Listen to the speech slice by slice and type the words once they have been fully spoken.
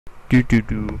Do do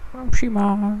do. Mousey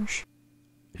Marsh.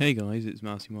 Hey guys, it's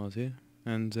Mousey Mars here,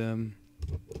 and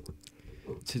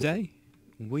today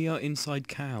we are inside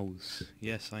cows.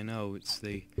 Yes, I know, it's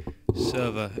the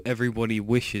server everybody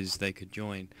wishes they could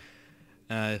join.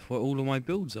 Where all of my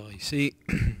builds are. You see,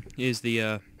 here's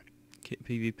the kit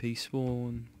PvP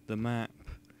spawn, the map,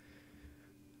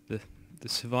 the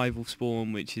survival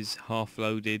spawn, which is half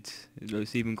loaded.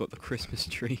 It's even got the Christmas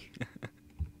tree.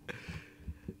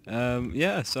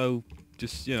 Yeah, so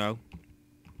just thought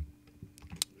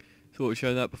I'd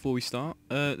show that before we start.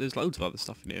 There's loads of other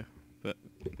stuff in here, but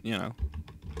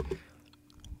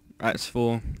that's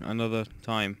for another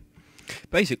time.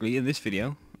 Basically, in this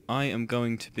video, I am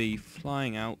going to be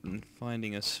flying out and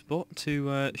finding a spot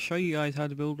to show you guys how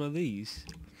to build one of these,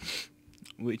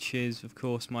 which is, of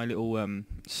course, my little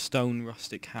stone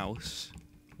rustic house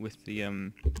with the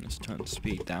let's turn the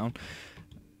speed down.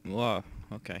 Wow.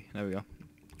 Okay, there we go.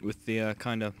 With the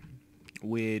kind of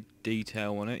weird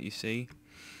detail on it, you see.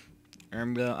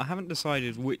 And I haven't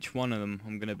decided which one of them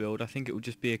I'm going to build. I think it will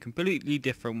just be a completely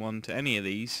different one to any of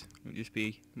these. It will just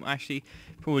be, actually,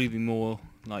 probably be more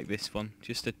like this one.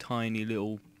 Just a tiny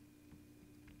little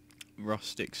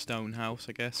rustic stone house,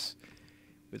 I guess,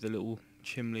 with a little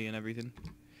chimney and everything.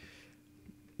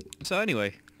 So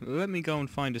anyway, let me go and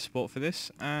find a spot for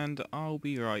this, and I'll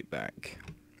be right back.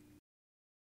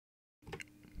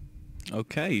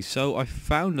 Okay, so I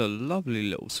found a lovely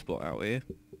little spot out here,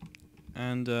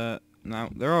 and now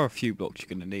there are a few blocks you're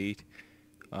gonna need.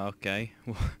 Okay,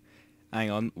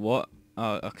 hang on, what?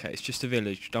 Oh, okay, it's just a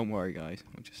village. Don't worry, guys.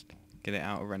 We'll just get it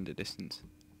out of render distance.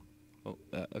 Oh,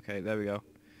 okay, there we go.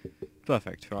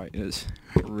 Perfect. Right, let's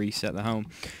reset the home.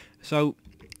 So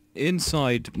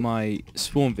inside my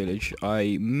spawn village,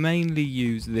 I mainly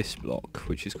use this block,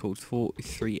 which is called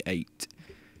 438.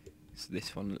 So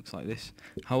this one looks like this.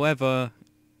 However,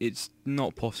 it's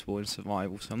not possible in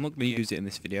survival, so I'm not going to use it in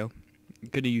this video. I'm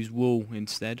going to use wool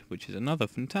instead, which is another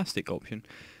fantastic option.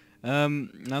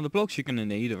 Now the blocks you're going to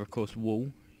need are, of course,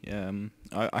 wool.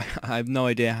 I have no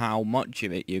idea how much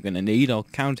of it you're going to need. I'll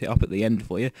count it up at the end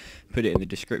for you, put it in the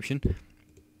description.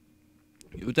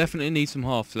 You'll definitely need some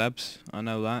half slabs, I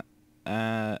know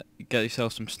that. Get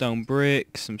yourself some stone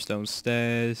bricks, some stone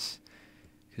stairs,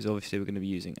 because obviously we're going to be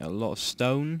using a lot of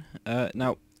stone.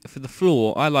 Now, for the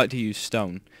floor, I like to use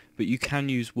stone, but you can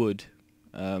use wood.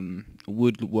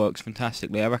 Wood works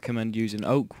fantastically. I recommend using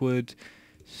oak wood,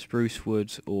 spruce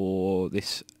wood, or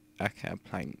this acacia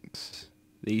planks.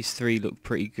 These three look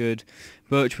pretty good.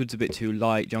 Birch wood's a bit too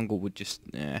light. Jungle wood just,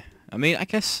 I mean, I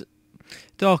guess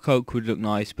dark oak would look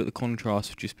nice, but the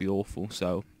contrast would just be awful.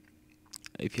 So,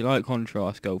 if you like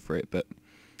contrast, go for it. But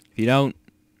if you don't,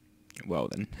 well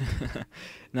then.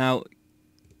 Now,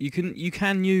 you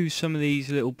can use some of these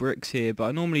little bricks here, but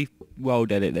I normally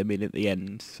weld edit them in at the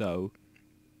end, so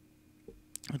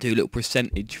I do a little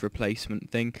percentage replacement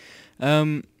thing.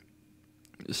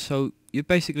 So you're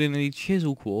basically going to need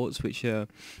chisel quartz, which are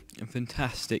a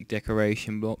fantastic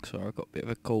decoration block. Sorry, I've got a bit of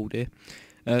a cold here.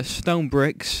 Stone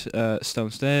bricks,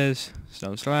 stone stairs,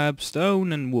 stone slabs,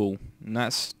 stone and wool, and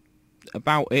that's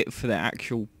about it for the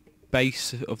actual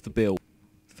base of the build.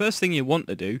 First thing you want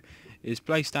to do is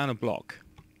place down a block.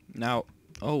 Now,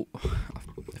 oh,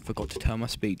 I forgot to turn my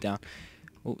speed down.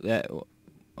 Oh, there.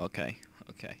 Okay.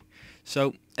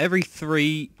 So every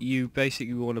 3, you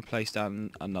basically want to place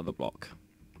down another block.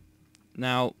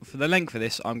 Now, for the length of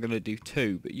this, I'm going to do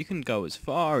 2, but you can go as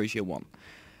far as you want.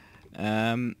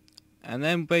 And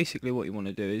then basically what you want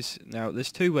to do is, now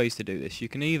there's 2 ways to do this. You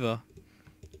can either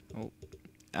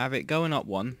have it going up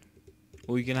 1,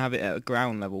 or you can have it at a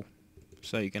ground level.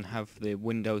 So you can have the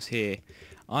windows here.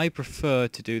 I prefer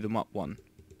to do them up 1.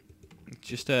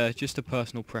 Just a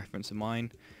personal preference of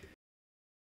mine.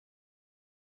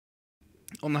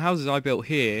 On the houses I built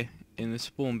here in the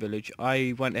spawn village,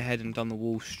 I went ahead and done the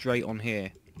wall straight on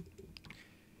here.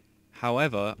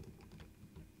 However,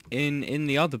 in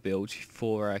the other builds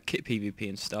for kit PvP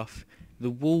and stuff, the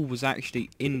wall was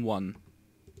actually in one.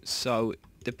 So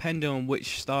depending on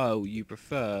which style you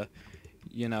prefer,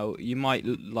 you might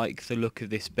like the look of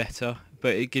this better,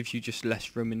 but it gives you just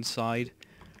less room inside.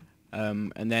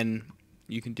 And then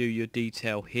you can do your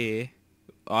detail here.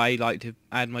 I like to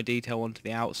add my detail onto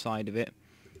the outside of it,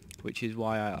 which is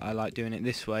why I like doing it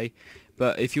this way.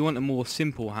 But if you want a more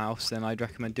simple house, then I'd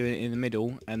recommend doing it in the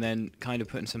middle and then kind of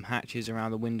putting some hatches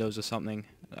around the windows or something.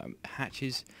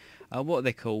 Hatches? What are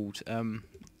they called?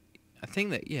 I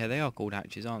think that, yeah, they are called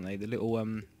hatches, aren't they? The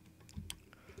little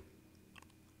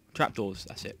trapdoors,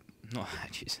 that's it. Not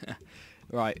hatches.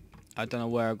 Right, I don't know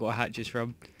where I got hatches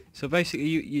from. So basically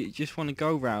you just want to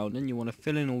go around and you want to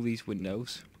fill in all these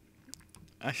windows.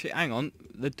 Actually, hang on.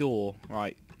 The door,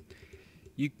 right.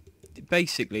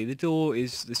 Basically, the door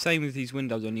is the same with these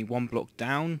windows, only one block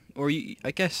down. Or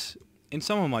I guess in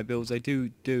some of my builds they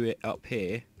do it up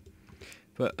here.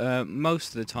 But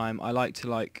most of the time I like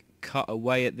to cut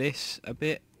away at this a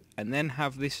bit and then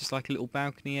have this as like a little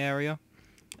balcony area.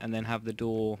 And then have the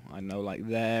door, I don't know, like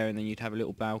there, and then you'd have a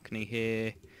little balcony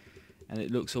here. And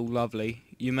it looks all lovely.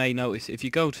 You may notice if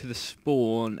you go to the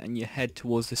spawn and you head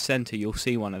towards the centre, you'll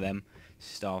see one of them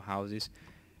style houses.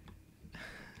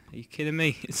 Are you kidding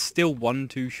me? It's still one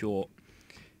too short.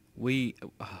 We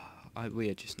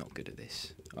are just not good at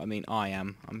this. I mean, I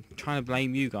am. I'm trying to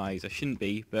blame you guys. I shouldn't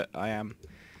be, but I am.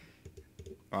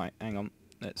 Right, hang on.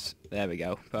 There we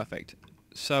go. Perfect.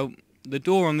 So, the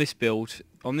door on this build,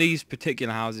 on these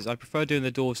particular houses, I prefer doing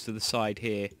the doors to the side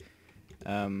here.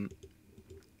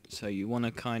 So you want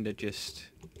to kind of just...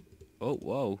 Oh,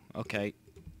 whoa, okay.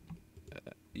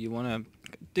 You want to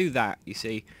do that, you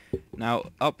see.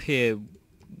 Now, up here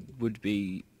would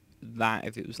be that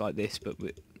if it was like this, but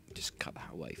we just cut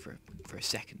that away for a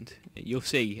second. You'll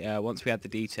see, once we add the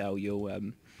detail,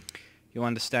 you'll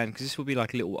understand, because this will be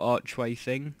like a little archway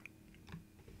thing.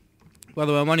 By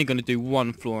the way, I'm only going to do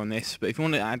one floor on this, but if you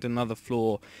want to add another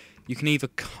floor, you can either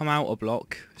come out a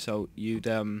block, so you'd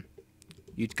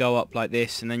go up like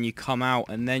this, and then you come out,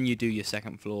 and then you do your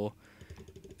second floor,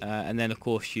 and then of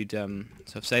course you'd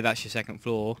so say that's your second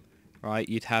floor, right?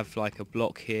 You'd have like a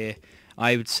block here.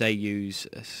 I would say use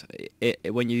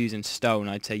when you're using stone,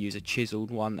 I'd say use a chiseled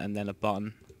one and then a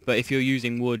button. But if you're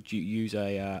using wood, you use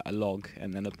a log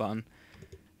and then a button.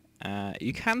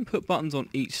 You can put buttons on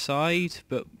each side,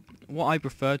 but what I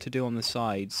prefer to do on the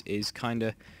sides is kind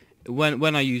of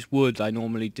when I use wood, I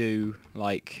normally do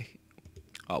like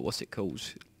what's it called?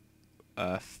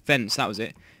 Fence. That was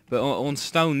it. But on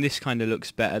stone, this kind of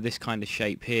looks better. This kind of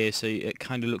shape here, so it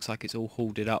kind of looks like it's all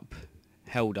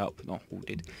held up, not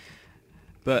hoarded.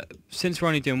 But since we're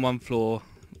only doing one floor,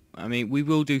 I mean, we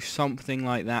will do something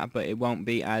like that, but it won't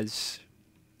be as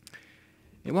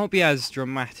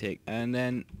dramatic. And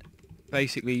then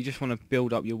basically you just want to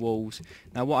build up your walls.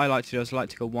 Now what I like to do is I like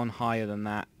to go one higher than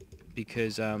that,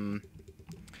 because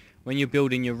when you're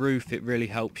building your roof, it really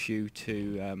helps you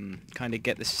to kind of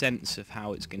get the sense of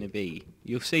how it's going to be.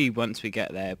 You'll see once we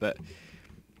get there, but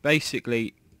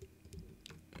basically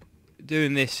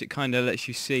doing this, it kind of lets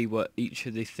you see what each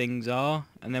of the things are,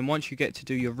 and then once you get to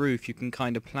do your roof, you can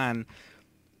kind of plan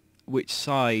which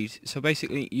side. So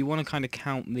basically you want to kind of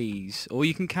count these, or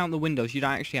you can count the windows. You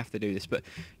don't actually have to do this, but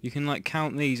you can like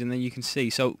count these, and then you can see.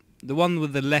 So the one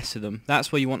with the less of them,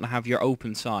 that's where you want to have your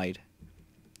open side.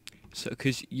 So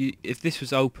because if this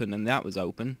was open and that was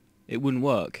open, it wouldn't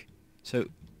work. So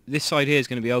this side here is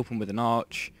going to be open with an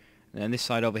arch, and then this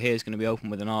side over here is going to be open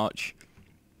with an arch,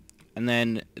 and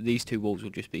then these two walls will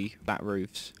just be back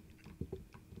roofs.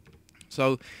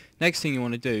 So next thing you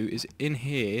want to do is in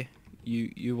here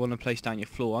you want to place down your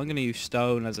floor. I'm going to use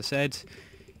stone, as I said.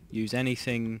 Use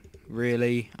anything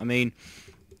really. I mean,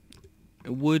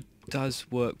 wood does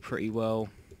work pretty well.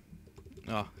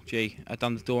 Oh gee, I've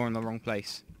done the door in the wrong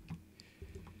place.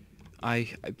 I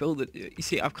built it. You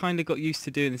see, I've kind of got used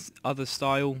to doing this other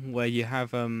style where you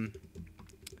have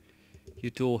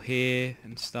your door here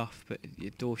and stuff, but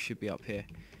your door should be up here.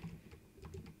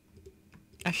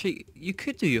 Actually, you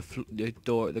could do your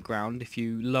door at the ground if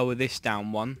you lower this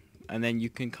down one, and then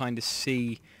you can kind of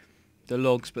see the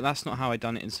logs, but that's not how I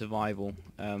done it in survival.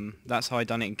 That's how I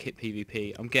done it in kit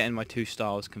PvP. I'm getting my two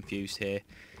styles confused here.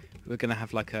 We're gonna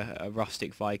have like a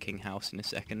rustic Viking house in a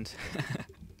second.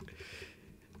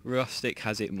 Rustic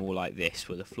has it more like this,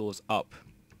 where the floor's up,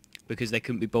 because they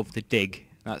couldn't be bothered to dig.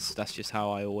 That's just how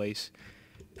I always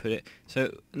put it.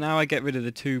 So now I get rid of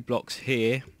the two blocks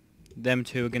here. Them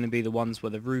two are going to be the ones where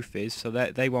the roof is, so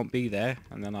that they won't be there.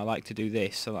 And then I like to do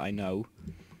this so that I know,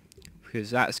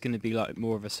 because that's going to be like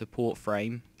more of a support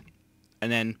frame.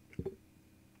 And then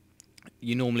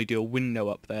you normally do a window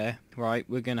up there, right?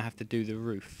 We're going to have to do the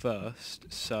roof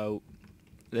first. So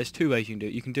there's two ways you can do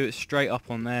it. You can do it straight up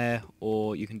on there,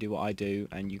 or you can do what I do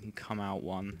and you can come out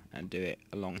one and do it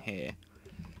along here.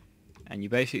 And you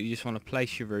basically just want to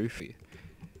place your roof.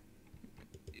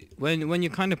 When you're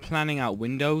kind of planning out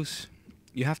windows,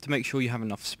 you have to make sure you have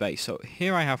enough space. So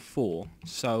here I have 4,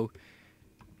 so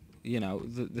you know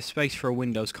the space for a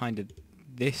window is kind of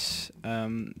this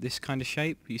this kind of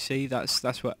shape. You see, that's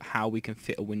how we can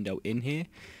fit a window in here.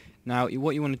 Now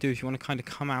what you want to do is you want to kind of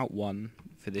come out one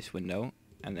for this window,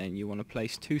 and then you want to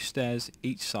place 2 stairs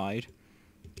each side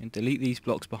and delete these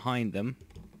blocks behind them,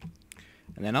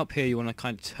 and then up here you want to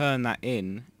kind of turn that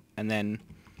in, and then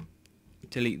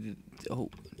delete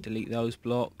those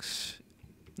blocks.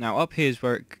 Now up here is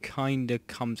where it kind of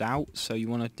comes out, so you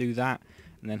want to do that,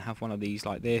 and then have one of these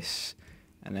like this,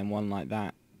 and then one like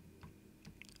that,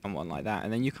 and one like that,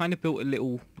 and then you kind of built a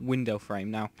little window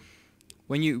frame. Now,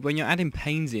 when you're adding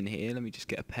panes in here, let me just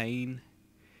get a pane.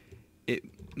 It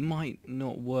might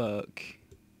not work.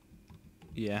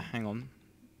 Yeah, hang on.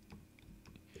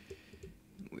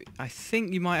 I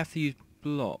think you might have to use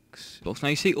blocks. Now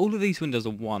you see all of these windows are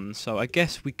 1, so I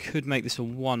guess we could make this a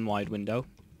 1 wide window,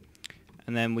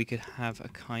 and then we could have a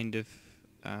kind of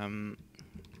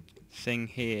thing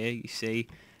here, you see,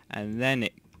 and then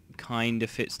it kind of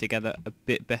fits together a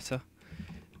bit better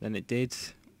than it did.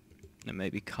 And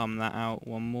maybe come that out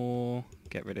one more,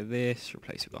 get rid of this,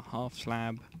 replace it with a half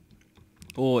slab.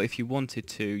 Or if you wanted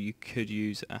to, you could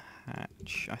use a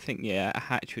hatch. I think, yeah, a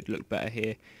hatch would look better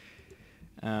here.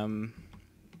 Then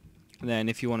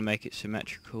if you want to make it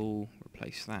symmetrical,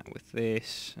 replace that with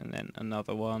this, and then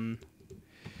another one.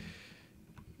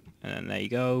 And then there you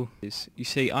go. You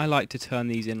see, I like to turn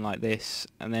these in like this,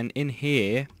 and then in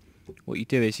here, what you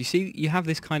do is, you see, you have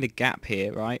this kind of gap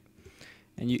here, right?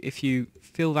 And if you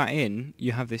fill that in,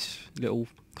 you have this little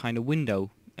kind of window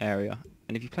area.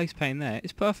 And if you place pane there,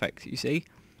 it's perfect, you see?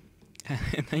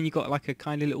 And then you've got like a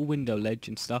kind of little window ledge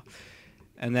and stuff.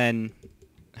 And then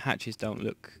hatches don't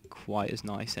look quite as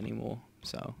nice anymore.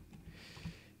 So,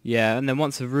 yeah, and then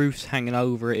once the roof's hanging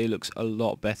over it, it looks a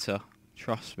lot better.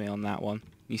 Trust me on that one.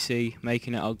 You see,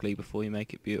 making it ugly before you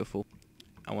make it beautiful.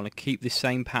 I want to keep the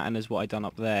same pattern as what I done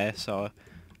up there, so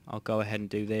I'll go ahead and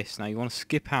do this. Now you want to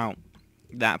skip out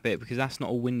that bit because that's not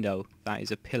a window, that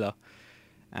is a pillar,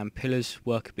 and pillars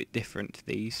work a bit different to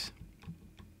these.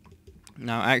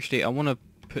 Now actually I want to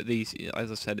put these, as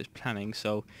I said, it's planning,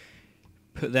 so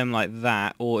put them like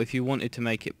that, or if you wanted to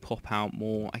make it pop out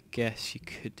more, I guess you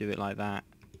could do it like that.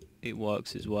 It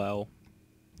works as well.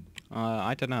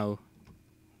 I don't know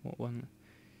what one.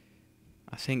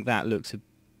 I think that looks a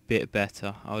bit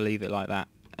better. I'll leave it like that.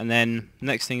 And then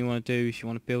next thing you want to do is you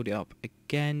want to build it up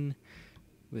again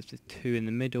with the 2 in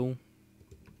the middle.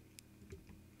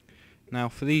 Now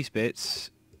for these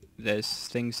bits, there's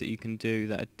things that you can do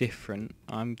that are different.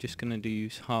 I'm just going to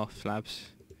use half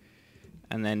slabs,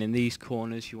 and then in these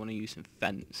corners you want to use some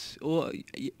fence, or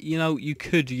you know, you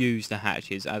could use the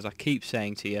hatches, as I keep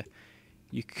saying to you.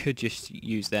 You could just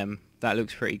use them. That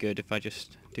looks pretty good if I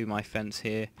just do my fence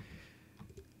here.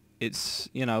 It's,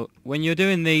 you know, when you're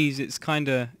doing these, it's kind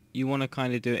of, you want to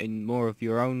kind of do it in more of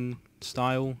your own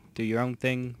style, do your own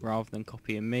thing rather than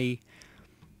copying me.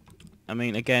 I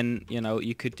mean, again, you know,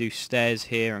 you could do stairs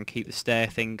here and keep the stair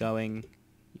thing going.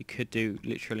 You could do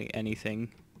literally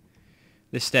anything.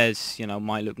 The stairs, you know,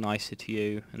 might look nicer to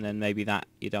you, and then maybe that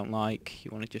you don't like. You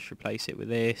want to just replace it with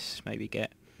this. Maybe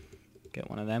get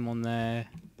one of them on there.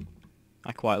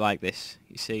 I quite like this,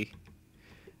 you see.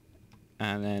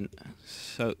 And then,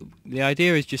 so the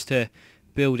idea is just to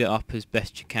build it up as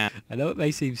best you can. I know it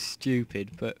may seem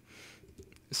stupid, but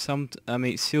I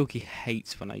mean, Silky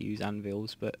hates when I use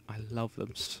anvils, but I love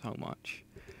them so much.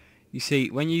 You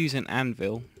see, when you use an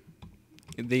anvil,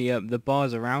 the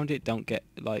bars around it don't get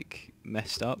like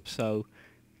messed up, so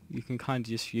you can kind of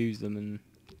just use them, and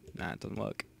nah, it doesn't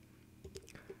work.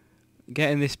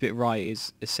 Getting this bit right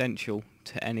is essential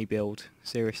to any build,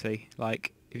 seriously.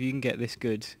 Like, if you can get this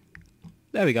good,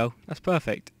 there we go, that's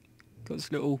perfect. Got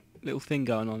this little thing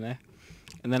going on there.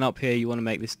 And then up here you want to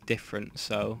make this different,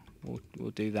 so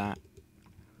we'll do that.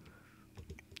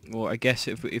 Or I guess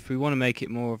if we want to make it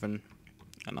more of an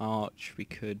arch, we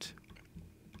could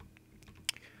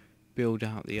build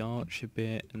out the arch a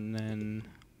bit, and then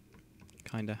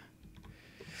kinda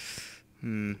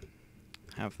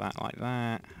have that like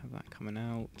that, have that coming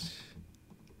out.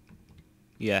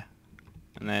 Yeah.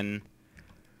 And then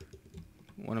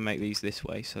want to make these this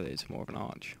way so that it's more of an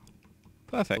arch.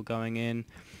 Perfect. Going in,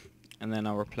 and then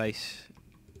I'll replace,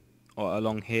 or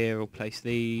along here I'll place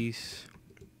these.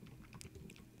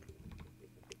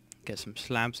 Get some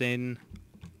slabs in.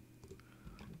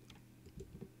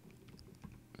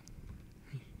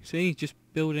 See, just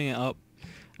building it up.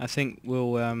 I think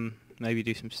we'll maybe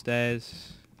do some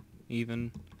stairs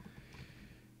even.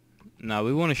 No,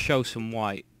 we want to show some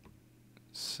white,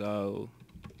 so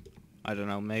I don't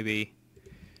know, maybe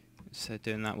instead of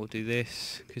doing that we'll do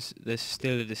this, because there's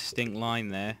still a distinct line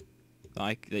there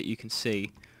that you can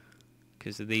see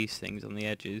because of these things on the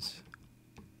edges.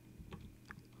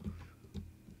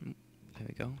 There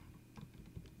we go.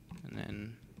 And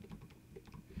then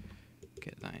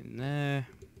get that in there.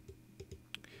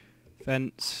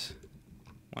 Fence,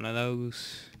 one of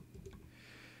those.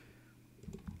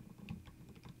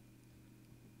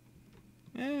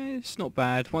 It's not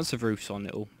bad. Once the roof's on,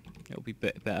 it'll be a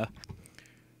bit better.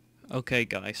 Okay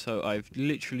guys, so I've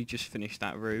literally just finished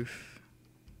that roof.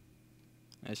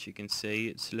 As you can see,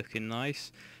 it's looking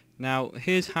nice. Now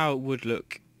here's how it would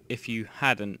look if you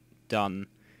hadn't done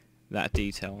that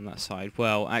detail on that side.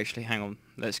 Well, actually, hang on,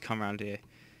 let's come around here.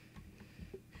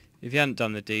 If you hadn't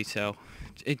done the detail,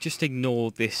 just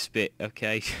ignore this bit,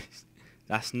 okay?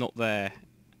 That's not there.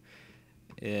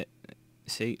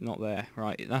 See, not there.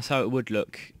 Right, that's how it would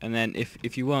look. And then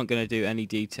if you weren't going to do any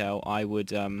detail, I would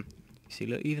see,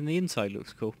 look, even the inside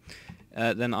looks cool.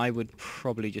 Then I would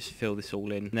probably just fill this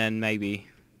all in. And then maybe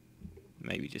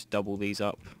just double these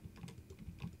up.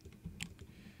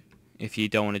 If you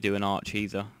don't want to do an arch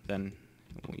either, then,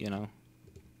 you know,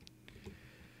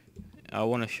 I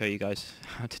want to show you guys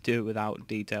how to do it without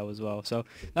detail as well. So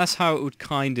that's how it would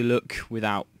kind of look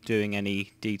without doing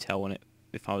any detail on it,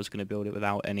 if I was going to build it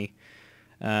without any.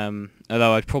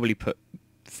 Although I'd probably put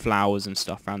flowers and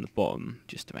stuff around the bottom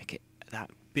just to make it that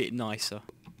bit nicer.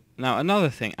 Now another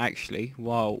thing, actually,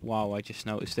 while I just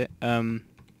noticed it,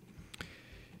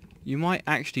 you might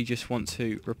actually just want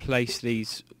to replace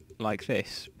these like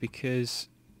this, because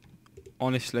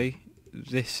honestly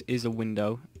this is a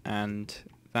window and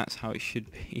that's how it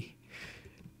should be.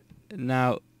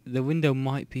 Now the window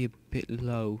might be a bit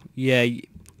low. Yeah,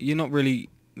 you're not really,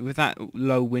 with that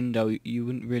low window you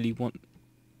wouldn't really want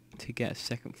to get a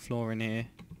second floor in here.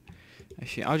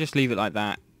 Actually, I'll just leave it like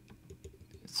that.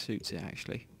 It suits it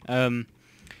actually.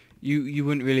 You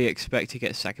wouldn't really expect to get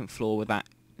a second floor with that,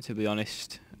 to be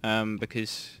honest,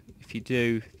 because if you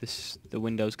do, the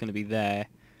window's going to be there.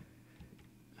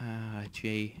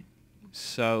 Gee.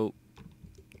 So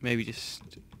maybe just,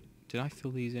 did I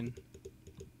fill these in?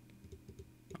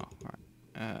 Oh,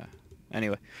 right.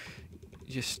 Anyway,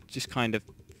 just kind of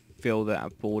fill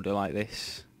that border like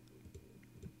this.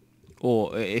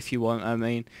 Or if you want, I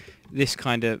mean, this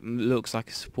kind of looks like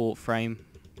a support frame.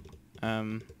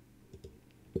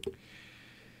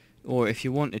 Or if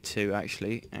you wanted to,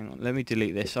 actually, hang on, let me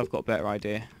delete this. I've got a better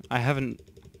idea. I haven't.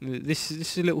 This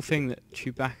is a little thing that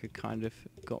Chewbacca kind of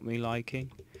got me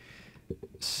liking.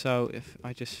 So if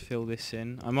I just fill this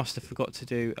in, I must have forgot to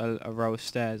do a row of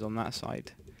stairs on that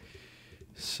side.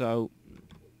 So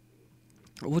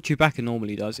what Chewbacca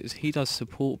normally does is he does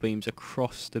support beams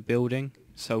across the building.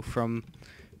 So from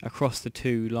across the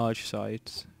two large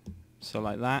sides, so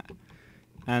like that.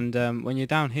 And when you're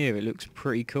down here, it looks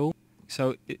pretty cool.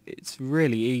 So it's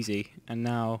really easy. And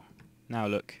now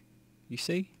look, you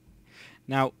see?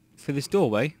 Now for this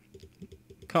doorway,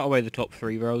 cut away the top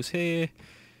 3 rows here.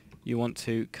 You want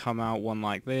to come out one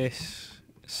like this,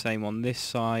 same on this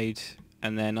side,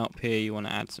 and then up here you want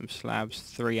to add some slabs,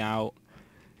 3 out,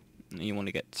 and you want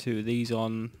to get 2 of these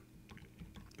on,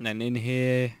 and then in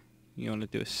here you want to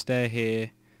do a stair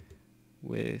here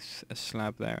with a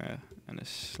slab there and a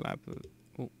slab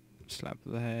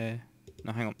there.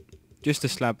 No, hang on, just a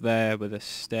slab there with a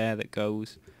stair that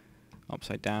goes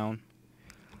upside down.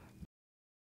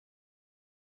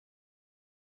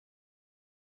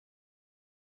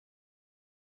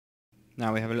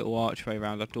 Now we have a little archway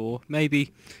around our door.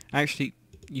 Maybe, actually,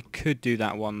 you could do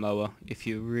that one lower if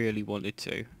you really wanted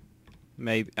to.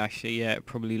 Maybe, actually, yeah, it'd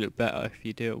probably look better if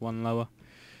you do it one lower.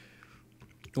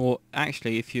 Or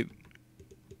actually, if you're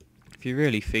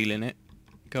really feeling it,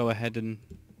 go ahead and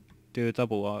do a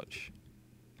double arch,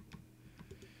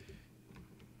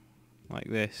 like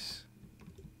this.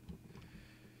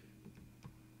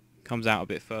 Comes out a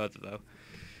bit further though.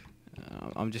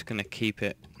 I'm just gonna keep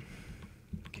it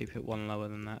one lower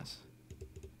than that.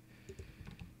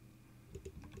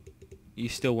 You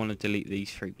still want to delete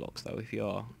these 3 blocks though if you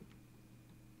are.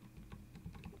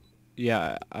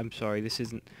 Yeah, I'm sorry, this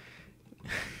isn't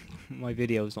my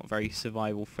video is not very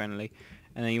survival friendly.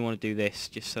 And then you want to do this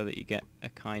just so that you get a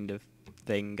kind of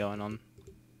thing going on.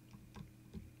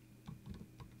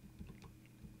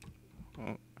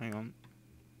 Oh, hang on.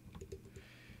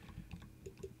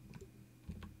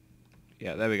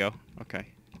 Yeah, there we go. Okay.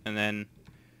 And then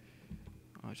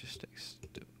I'll just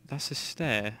that's a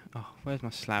stair. Oh, where's my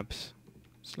slabs?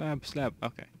 Slab.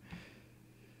 Okay.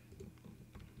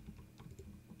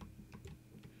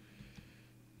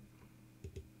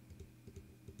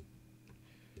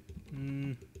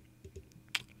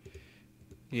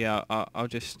 Yeah, I'll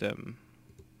just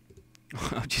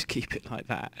I'll just keep it like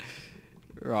that.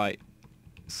 Right.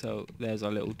 So there's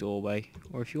our little doorway.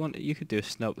 Or if you want, you could do a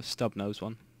stub nose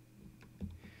one.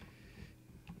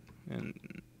 And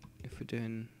if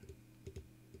we're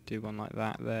do one like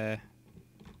that there.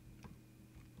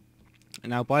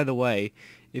 Now, by the way,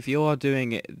 if you are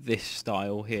doing it this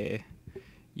style here,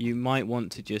 you might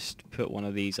want to just put one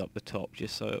of these up the top,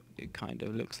 just so it kind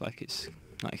of looks like it's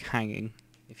like hanging,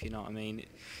 if you know what I mean. It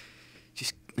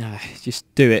just Just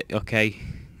do it, okay?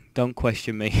 Don't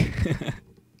question me.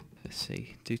 Let's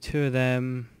see. Do 2 of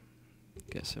them.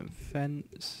 Get some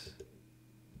fence.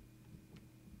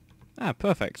 Ah,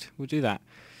 perfect. We'll do that.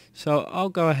 So I'll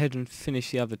go ahead and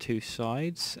finish the other 2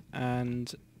 sides,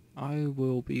 and I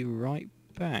will be right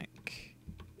back.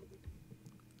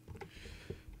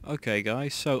 Okay,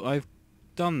 guys. So I've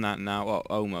done that now. Well,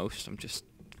 almost. I'm just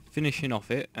finishing off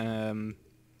it. Oh,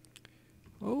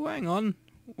 hang on.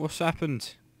 What's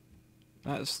happened?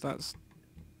 That's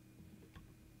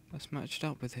matched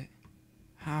up with it.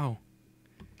 How?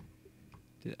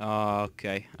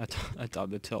 Okay. I done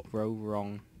the top row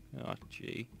wrong. Oh,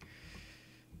 gee.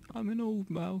 I'm an old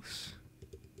mouse.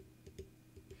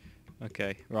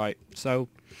 Okay, right. So,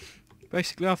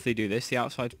 basically after you do this, the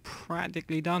outside's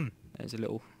practically done. There's a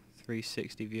little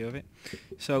 360 view of it.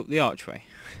 So, the archway.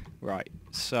 Right.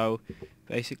 So,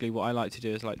 basically what I like to do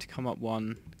is I like to come up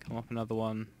one, come up another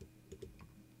one,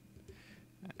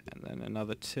 and then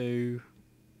another 2.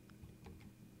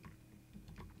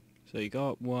 So you go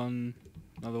up 1,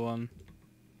 another 1,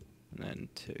 and then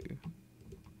 2.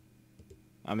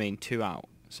 I mean 2 out.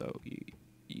 So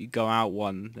you go out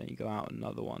 1, then you go out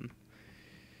another 1.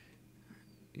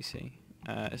 You see,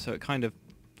 so it kind of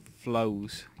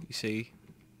flows. You see,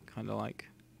 kind of like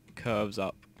curves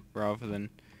up rather than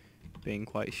being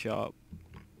quite sharp.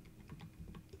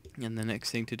 And the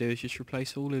next thing to do is just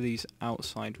replace all of these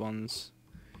outside ones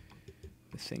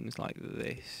with things like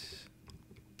this.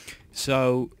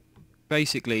 So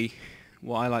basically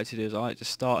what I like to do is I like to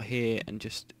start here and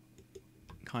just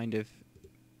kind of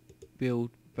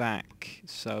build back.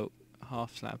 So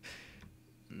half slab,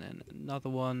 and then another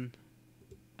one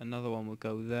will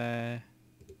go there,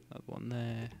 another one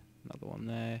there, another one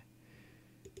there,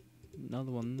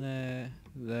 another one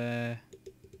there.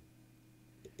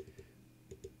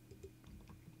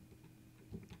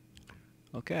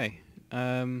 Okay,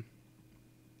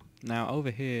 now over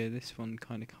here this one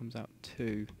kind of comes out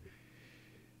too.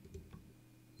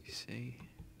 You see,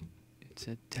 it's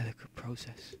a delicate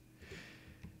process.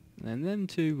 And then them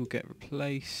 2 will get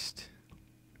replaced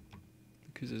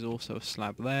because there's also a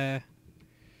slab there.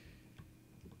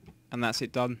 And that's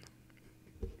it, done.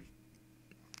 You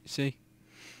see?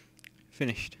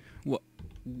 Finished. What?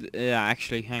 Yeah,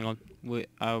 actually, hang on.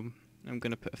 I'm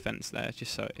going to put a fence there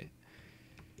just so it...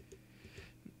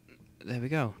 There we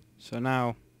go. So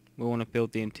now we want to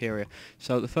build the interior.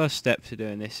 So the first step to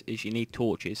doing this is you need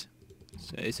torches.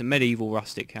 So it's a medieval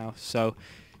rustic house, so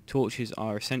torches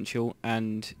are essential,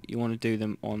 and you want to do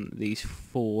them on these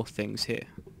 4 things here,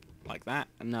 like that.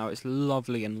 And now it's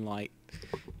lovely and light.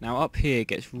 Now up here it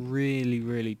gets really,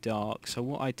 really dark, so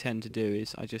what I tend to do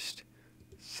is I just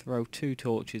throw 2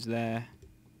 torches there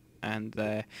and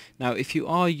there. Now if you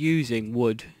are using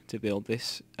wood to build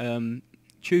this,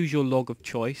 choose your log of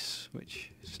choice,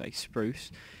 which say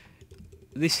spruce.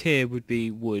 This here would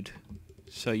be wood,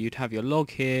 so you'd have your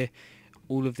log here.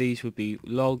 All of these would be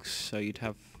logs, so you'd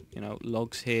have, you know,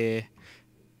 logs here.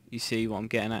 You see what I'm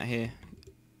getting at here?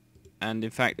 And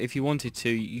in fact, if you wanted to,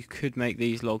 you could make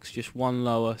these logs just 1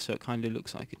 lower, so it kind of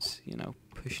looks like it's, you know,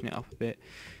 pushing it up a bit.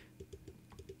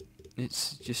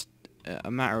 It's just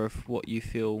a matter of what you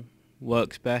feel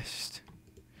works best.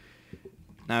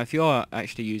 Now, if you are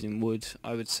actually using wood,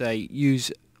 I would say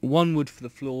use 1 wood for the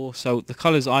floor. So the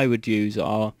colours I would use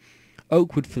are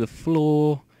oak wood for the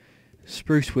floor,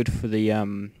 spruce wood for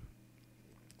the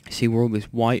see where all this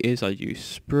white is, I'd use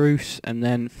spruce, and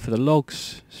then for the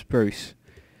logs, spruce.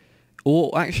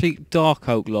 Or actually dark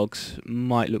oak logs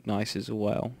might look nice as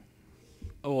well.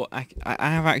 Or I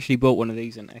have actually bought one of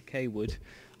these in Eke wood.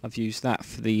 I've used that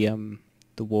for the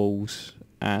walls,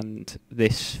 and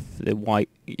this for the white,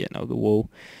 you know, the wall.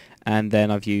 And then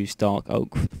I've used dark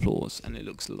oak for the floors, and it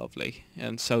looks lovely.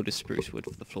 And so does spruce wood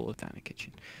for the floor down the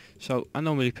kitchen. So I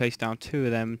normally place down 2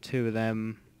 of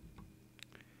them,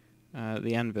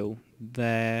 the anvil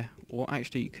there, or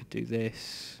actually you could do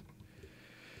this.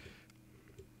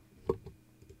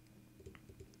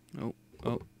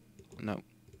 Oh, no.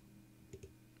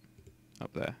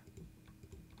 Up there.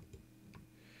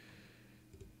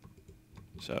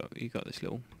 So you got this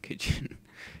little kitchen.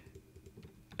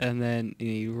 And then you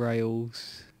need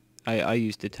rails. I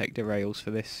use detector rails for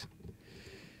this,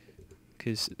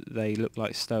 because they look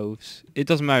like stoves. It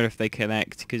doesn't matter if they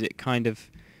connect, because it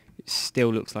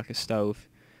still looks like a stove.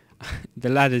 The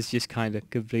ladders just kind of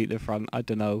complete the front. I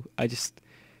don't know.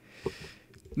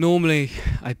 Normally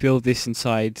I build this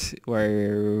inside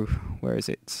where is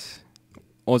it?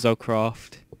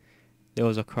 TaylorCraft. The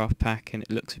TaylorCraft pack, and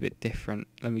it looks a bit different.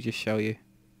 Let me just show you.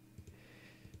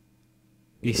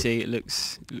 You see, it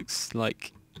looks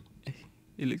like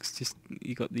It looks just,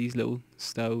 you got these little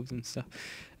stoves and stuff.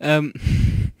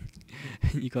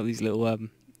 You got these little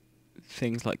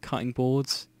things like cutting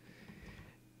boards,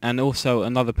 and also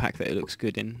another pack that it looks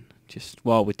good in. Just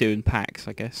while we're doing packs,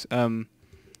 I guess.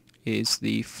 Is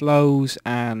the flows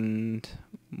and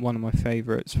one of my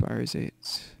favourites. Where is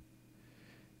it?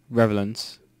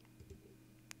 Revelance.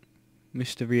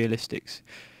 Mr. Realistics.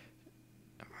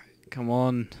 Come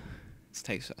on. This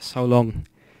takes so long.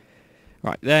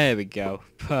 Right, there we go.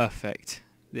 Perfect.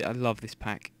 I love this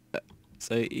pack.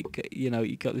 So, you know,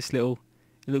 you got this little,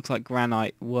 it looks like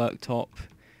granite worktop,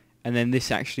 and then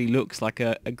this actually looks like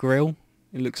a grill.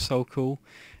 It looks so cool.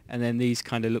 And then these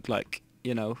kind of look like,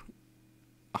 you know,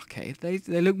 okay, they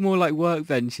look more like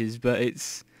workbenches, but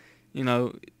it's, you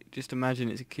know, just imagine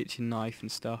it's a kitchen knife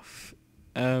and stuff.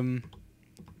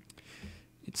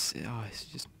 It's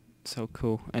just so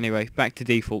cool. Anyway, back to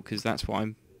default, because that's what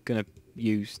I'm gonna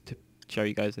use to show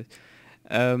you guys this.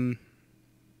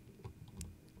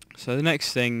 So the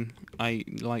next thing I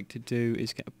like to do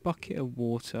is get a bucket of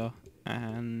water,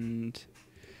 and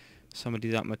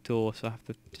somebody's at my door, so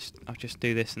I'll just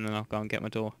do this, and then I'll go and get my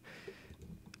door.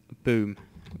 Boom,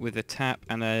 with a tap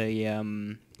and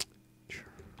a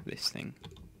this thing.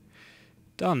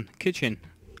 Done. Kitchen.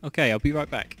 Okay, I'll be right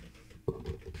back.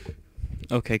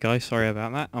 Okay guys, sorry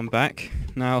about that. I'm back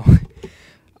now.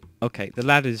 Okay, the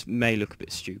ladders may look a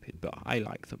bit stupid, but I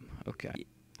like them. Okay.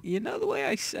 You know the way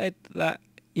I said that,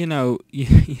 you know, you're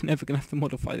never going to have to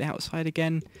modify the outside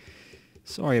again?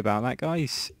 Sorry about that,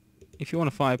 guys. If you want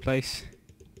a fireplace,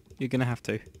 you're going to have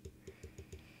to.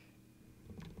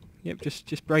 Yep,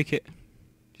 just break it.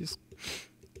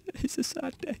 It's a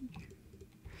sad day.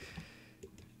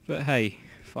 But hey,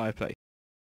 fireplace.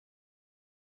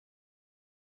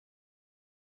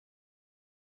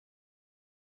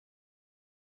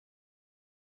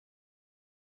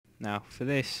 Now, for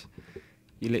this,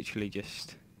 you literally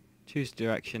just choose the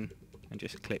direction and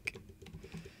just click.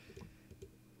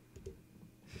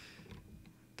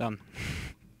 Done.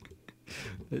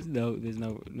 There's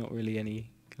not really any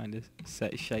kind of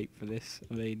set shape for this.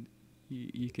 I mean,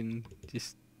 you can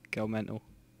just go mental.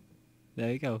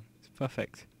 There you go. It's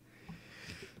perfect.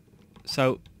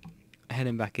 So,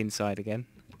 heading back inside again,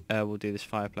 we'll do this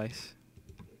fireplace,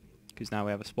 because now we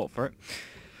have a spot for it.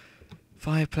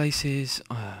 Fireplaces,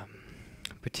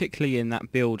 particularly in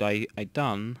that build I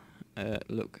done,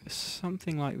 look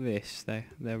something like this.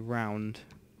 They're round,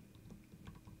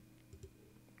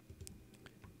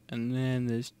 and then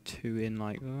there's two in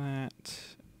like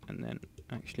that, and then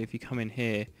actually if you come in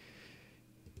here,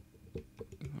 you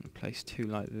want to place two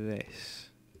like this,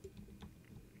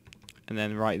 and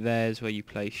then right there's where you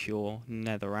place your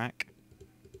netherrack.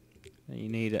 And you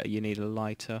need a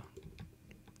lighter,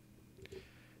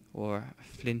 or a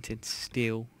flint and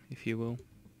steel, if you will.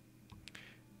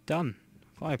 Done.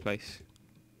 Fireplace.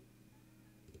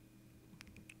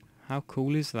 How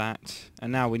cool is that?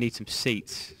 And now we need some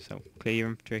seats, so clear your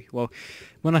inventory. Well,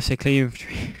 when I say clear your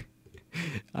inventory,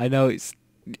 I know it's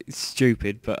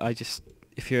stupid, but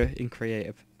if you're in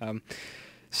creative,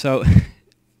 so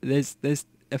there's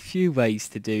a few ways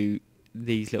to do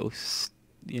these little,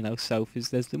 you know, sofas.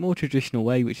 There's the more traditional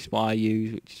way, which is what I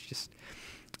use, which is just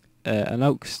an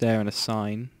oak stair and a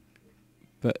sign.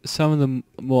 But some of the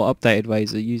more updated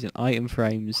ways are using item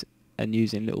frames and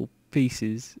using little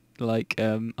pieces like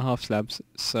half slabs.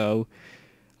 So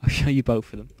I'll show you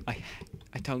both of them.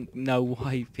 I don't know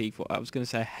why people, I was going to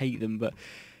say I hate them, but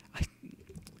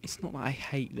it's not that I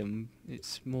hate them.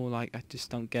 It's more like I just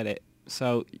don't get it.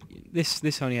 So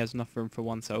this only has enough room for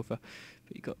one sofa,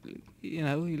 but you got, you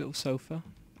know, your little sofa.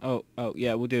 Oh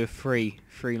yeah, we'll do a free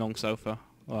long sofa.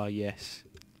 Oh yes,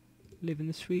 living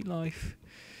the sweet life.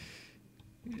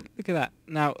 Look at that.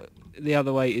 Now the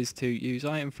other way is to use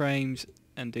item frames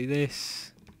and do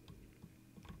this,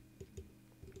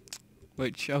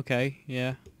 which okay,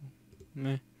 yeah,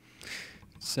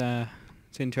 it's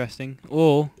interesting.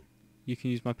 Or you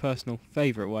can use my personal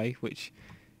favourite way, which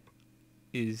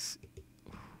is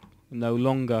no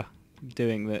longer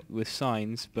doing that with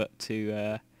signs, but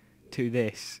to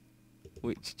this,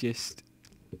 which just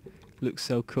looks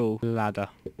so cool. Ladder.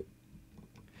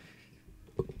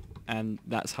 And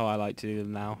that's how I like to do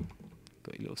them now.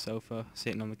 Got your little sofa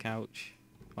sitting on the couch.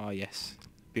 Oh yes,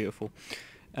 beautiful.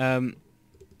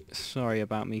 Sorry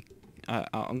about me.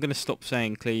 I'm going to stop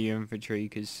saying clear your inventory,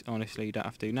 because honestly you don't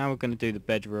have to. Now we're going to do the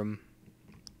bedroom.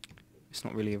 It's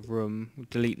not really a room. We'll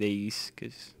delete these,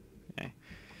 because yeah.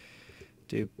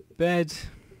 Do bed.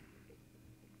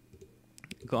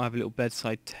 Got to have a little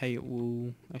bedside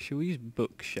table. Actually, we'll use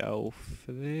bookshelf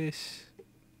for this.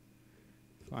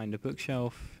 Find a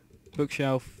bookshelf.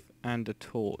 Bookshelf, and a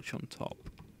torch on top.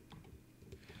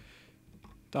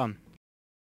 Done.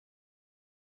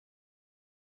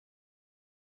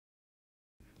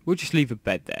 We'll just leave a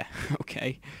bed there.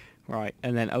 Okay. Right,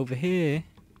 and then over here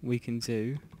we can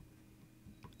do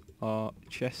our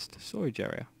chest storage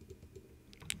area,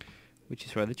 which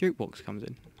is where the jukebox comes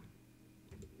in.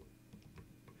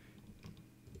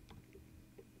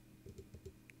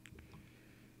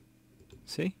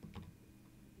 See?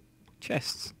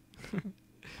 Chests.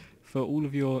 For all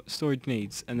of your storage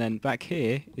needs. And then back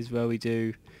here is where we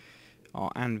do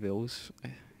our anvils.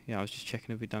 Yeah, I was just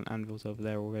checking if we'd done anvils over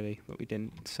there already, but we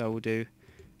didn't. So we'll do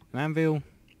an anvil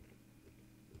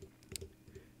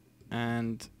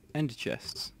and ender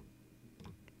chests.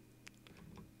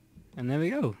 And there we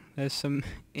go. There's some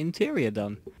interior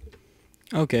done.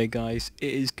 Okay guys,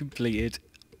 it is completed.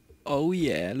 Oh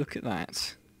yeah, look at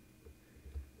that.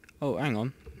 Oh, hang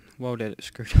on. Well, did it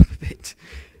screwed up a bit.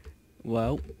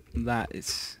 Well,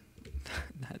 that's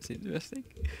interesting.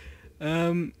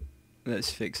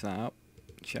 Let's fix that up,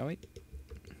 shall we?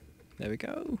 There we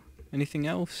go. Anything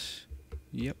else?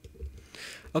 Yep.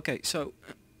 Okay, so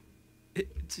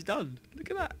it's done.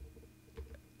 Look at that.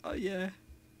 Oh yeah,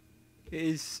 it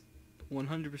is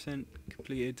 100%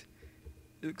 completed.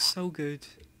 It looks so good,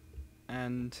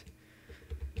 and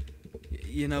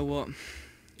you know what?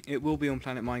 It will be on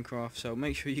Planet Minecraft, so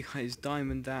make sure you guys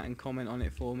diamond that and comment on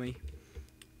it for me.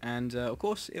 And of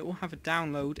course, it will have a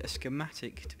download, a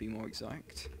schematic to be more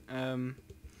exact.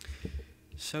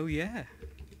 So yeah,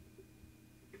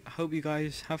 I hope you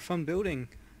guys have fun building,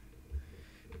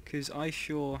 because I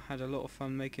sure had a lot of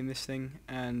fun making this thing,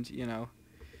 and you know,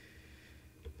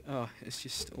 oh, it's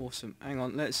just awesome. Hang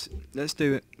on, let's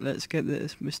do it. Let's get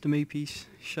this Mr. Meepiece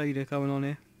shader going on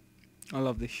here. I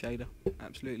love this shader,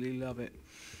 absolutely love it.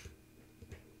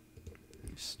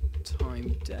 It's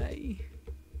time day.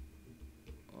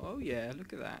 Oh yeah,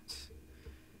 look at that.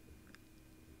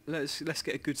 Let's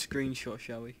get a good screenshot,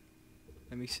 shall we?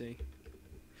 Let me see.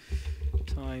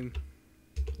 Time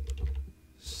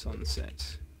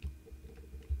sunset.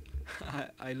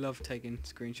 I love taking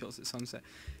screenshots at sunset.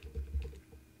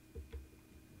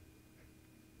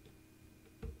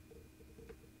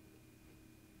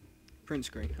 Print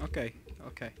screen. Okay,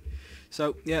 okay.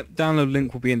 So yeah, download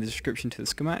link will be in the description to the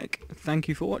schematic. Thank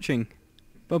you for watching.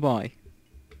 Bye bye.